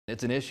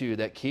It's an issue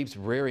that keeps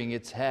rearing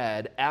its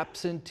head: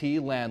 absentee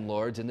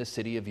landlords in the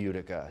city of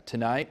Utica.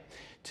 Tonight,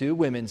 two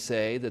women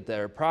say that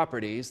the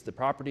properties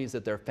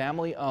that their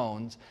family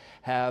owns,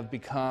 have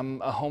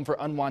become a home for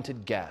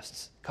unwanted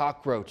guests,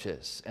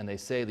 cockroaches, and they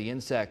say the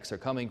insects are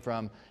coming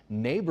from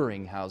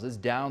neighboring houses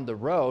down the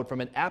road from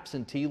an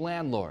absentee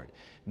landlord.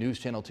 News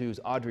Channel 2's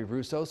Audrey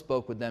Russo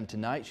spoke with them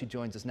tonight. She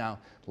joins us now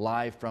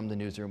live from the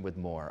newsroom with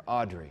more.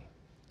 Audrey.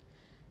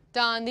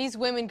 Don, these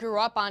women grew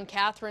up on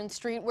Catherine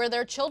Street where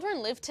their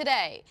children live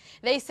today.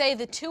 They say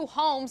the two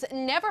homes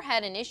never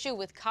had an issue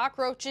with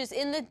cockroaches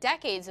in the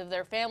decades of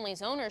their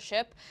family's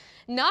ownership.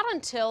 Not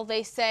until,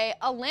 they say,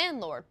 a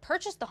landlord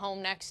purchased the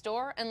home next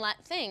door and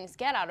let things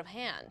get out of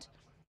hand.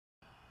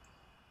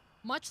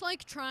 Much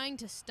like trying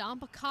to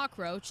stomp a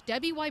cockroach,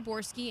 Debbie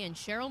Wyborski and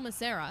Cheryl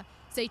Mazzara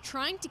say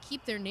trying to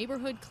keep their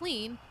neighborhood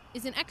clean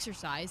is an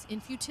exercise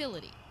in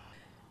futility.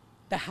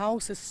 The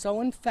house is so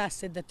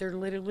infested that they're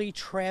literally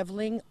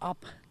traveling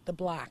up the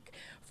block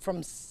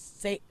from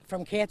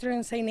Catherine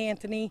and St.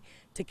 Anthony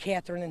to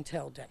Catherine and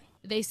Tilden.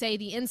 They say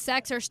the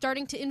insects are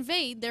starting to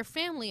invade their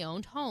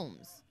family-owned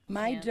homes.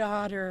 My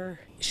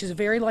daughter, she's a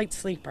very light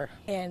sleeper,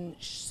 and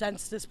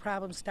since this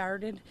problem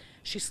started,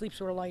 she sleeps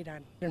with a light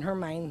on. In her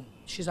mind,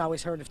 she's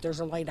always heard if there's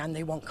a light on,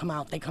 they won't come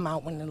out. They come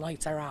out when the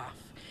lights are off.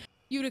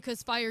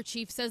 Utica's fire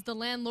chief says the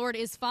landlord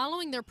is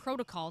following their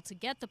protocol to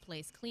get the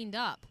place cleaned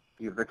up.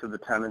 He evicted the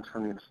tenants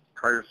from the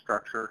entire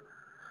structure.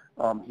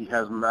 He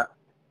has met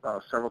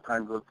several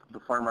times with the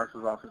fire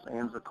marshal's office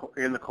and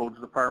the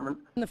codes department.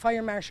 The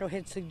fire marshal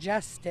had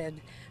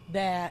suggested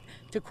that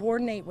to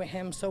coordinate with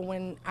him so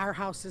when our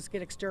houses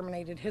get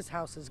exterminated, his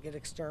houses get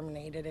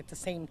exterminated at the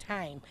same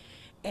time.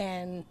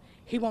 And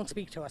he won't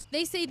speak to us.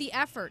 They say the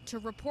effort to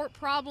report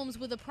problems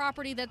with a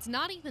property that's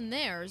not even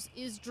theirs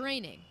is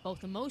draining,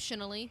 both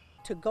emotionally.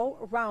 To go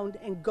around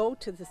and go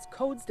to this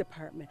codes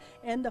department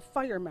and the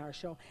fire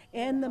marshal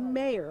and the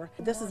mayor,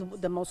 this is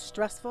the most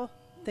stressful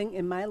thing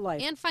in my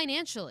life. And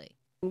financially.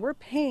 We're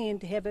paying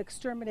to have it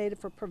exterminated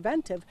for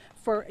preventive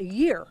for a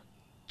year,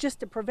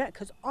 just to prevent,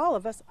 because all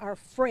of us are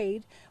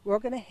afraid we're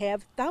going to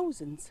have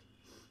thousands.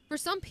 For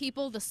some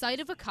people, the sight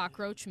of a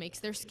cockroach makes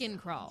their skin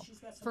crawl.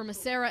 For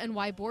Mazzara and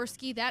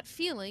Wyborski, that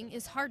feeling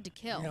is hard to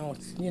kill.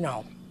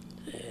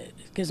 It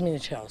gives me the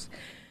chills.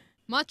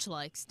 Much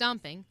like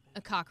stomping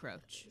a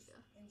cockroach.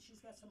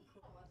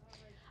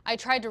 I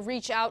tried to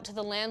reach out to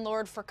the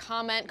landlord for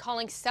comment,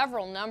 calling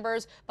several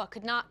numbers, but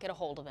could not get a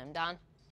hold of him. Don?